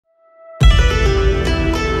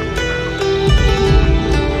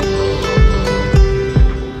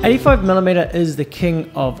85mm is the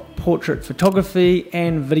king of portrait photography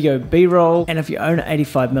and video B-roll, and if you own an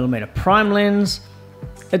 85mm prime lens,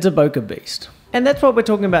 it's a bokeh beast. And that's what we're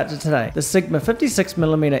talking about today, the Sigma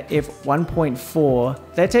 56mm f1.4.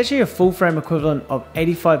 That's actually a full frame equivalent of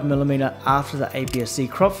 85mm after the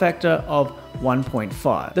APSC crop factor of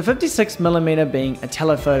 1.5. The 56mm being a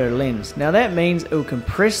telephoto lens. Now that means it will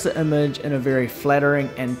compress the image in a very flattering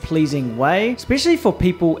and pleasing way, especially for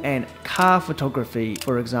people and car photography,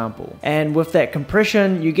 for example. And with that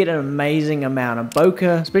compression, you get an amazing amount of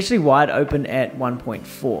bokeh, especially wide open at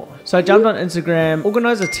 1.4. So I jumped on Instagram,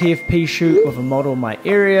 organized a TFP shoot with a model in my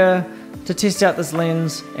area to test out this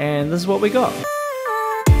lens, and this is what we got.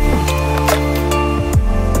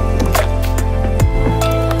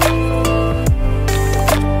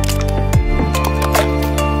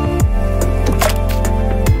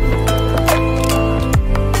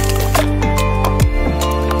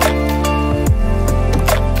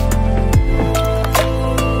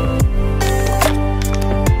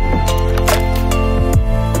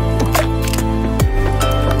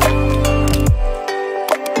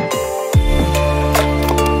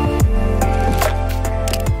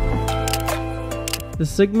 The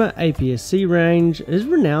Sigma APS-C range is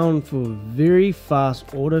renowned for very fast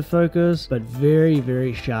autofocus, but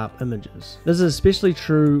very sharp images. This is especially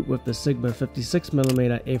true with the Sigma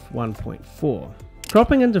 56mm f1.4.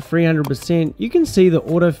 Cropping into 300%, you can see the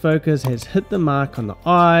autofocus has hit the mark on the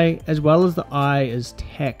eye, as well as the eye is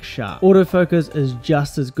tack sharp. Autofocus is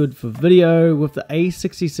just as good for video, with the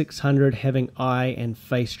A6600 having eye and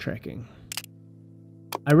face tracking.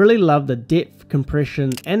 I really love the depth,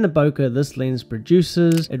 compression, and the bokeh this lens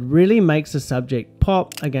produces. It really makes the subject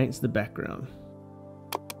pop against the background.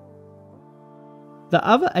 The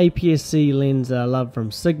other APS-C lens that I love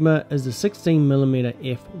from Sigma is the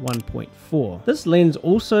 16mm f1.4. This lens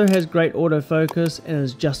also has great autofocus and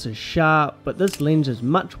is just as sharp, but this lens is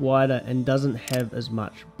much wider and doesn't have as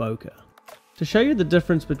much bokeh. To show you the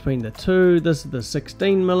difference between the two, this is the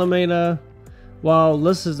 16mm. While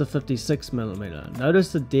this is the 56mm,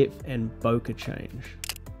 notice the depth and bokeh change.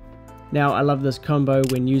 Now I love this combo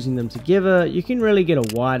when using them together. You can really get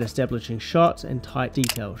a wide establishing shots and tight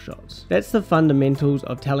detail shots. That's the fundamentals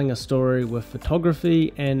of telling a story with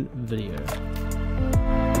photography and video.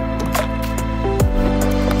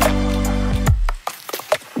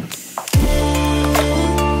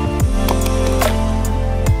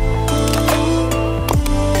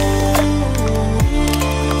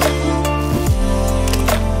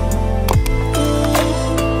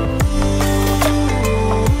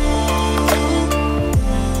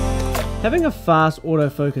 Having a fast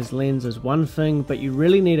autofocus lens is one thing, but you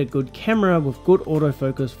really need a good camera with good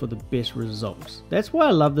autofocus for the best results. That's why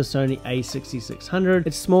I love the Sony a6600.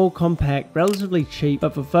 It's small, compact, relatively cheap,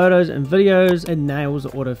 but for photos and videos, it nails the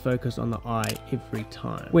autofocus on the eye every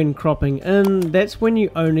time. When cropping in, that's when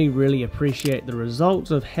you only really appreciate the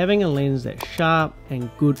results of having a lens that's sharp and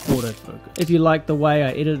good autofocus. If you like the way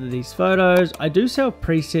I edited these photos, I do sell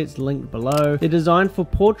presets linked below. They're designed for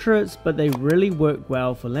portraits, but they really work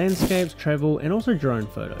well for landscapes, travel, and also drone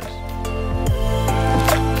photos.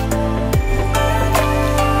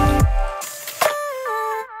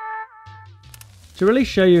 To really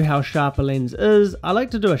show you how sharp a lens is, I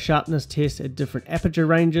like to do a sharpness test at different aperture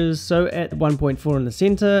ranges. So at 1.4 in the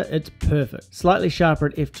center, it's perfect. Slightly sharper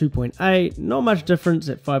at f2.8, not much difference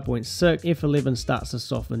at 5.6, f11 starts to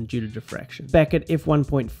soften due to diffraction. Back at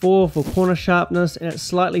f1.4 for corner sharpness, and it's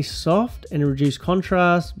slightly soft and reduced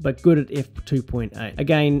contrast, but good at f2.8.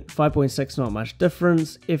 Again, 5.6 not much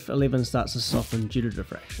difference, f11 starts to soften due to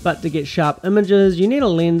diffraction. But to get sharp images, you need a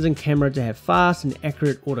lens and camera to have fast and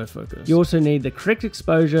accurate autofocus. You also need the correct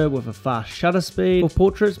exposure with a fast shutter speed. For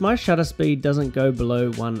portraits, my shutter speed doesn't go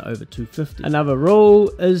below 1/250. Another rule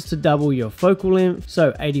is to double your focal length,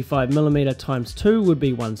 so 85mm times 2 would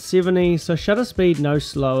be 170, so shutter speed no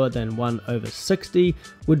slower than 1/60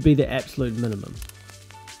 would be the absolute minimum.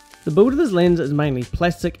 The build of this lens is mainly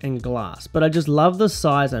plastic and glass, but I just love the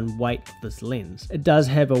size and weight of this lens. It does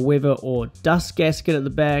have a weather or dust gasket at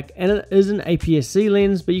the back, and it is an APS-C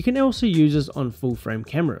lens, but you can also use this on full frame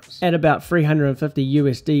cameras. At about $350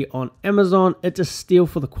 USD on Amazon, it's a steal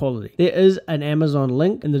for the quality. There is an Amazon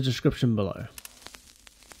link in the description below.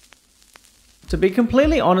 To be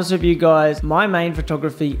completely honest with you guys, my main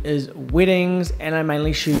photography is weddings and I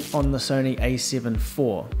mainly shoot on the Sony a7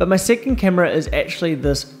 IV. But my second camera is actually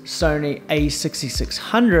this Sony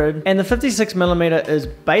a6600, and the 56mm is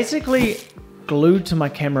basically glued to my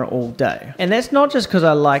camera all day. And that's not just because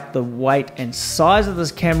I like the weight and size of this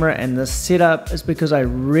camera and this setup, it's because I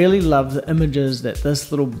really love the images that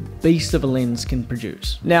this little beast of a lens can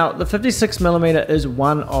produce. Now, the 56mm is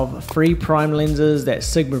one of 3 prime lenses that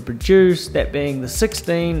Sigma produced, that being the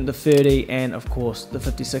 16, the 30, and of course the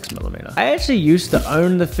 56mm. I actually used to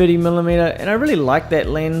own the 30mm and I really liked that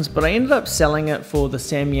lens, but I ended up selling it for the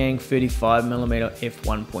Samyang 35mm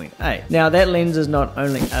f1.8. Now that lens is not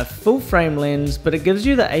only a full frame lens, but it gives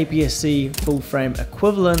you the APS-C full frame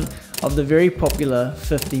equivalent of the very popular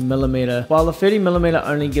 50mm, while the 30mm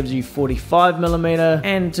only gives you 45mm,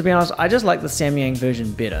 and to be honest, I just like the Samyang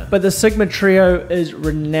version better. But the Sigma Trio is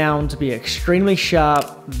renowned to be extremely sharp,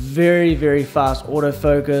 very fast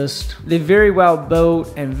autofocused. They're very well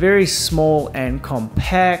built and very small and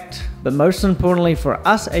compact, but most importantly for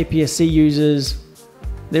us APS-C users,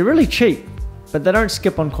 they're really cheap, but they don't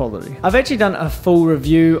skip on quality. I've actually done a full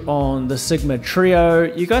review on the Sigma Trio.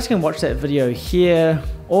 You guys can watch that video here,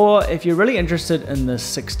 or if you're really interested in the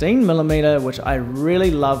 16mm, which I really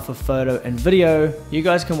love for photo and video, you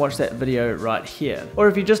guys can watch that video right here. Or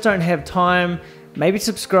if you just don't have time, maybe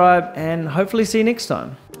subscribe and hopefully see you next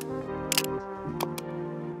time.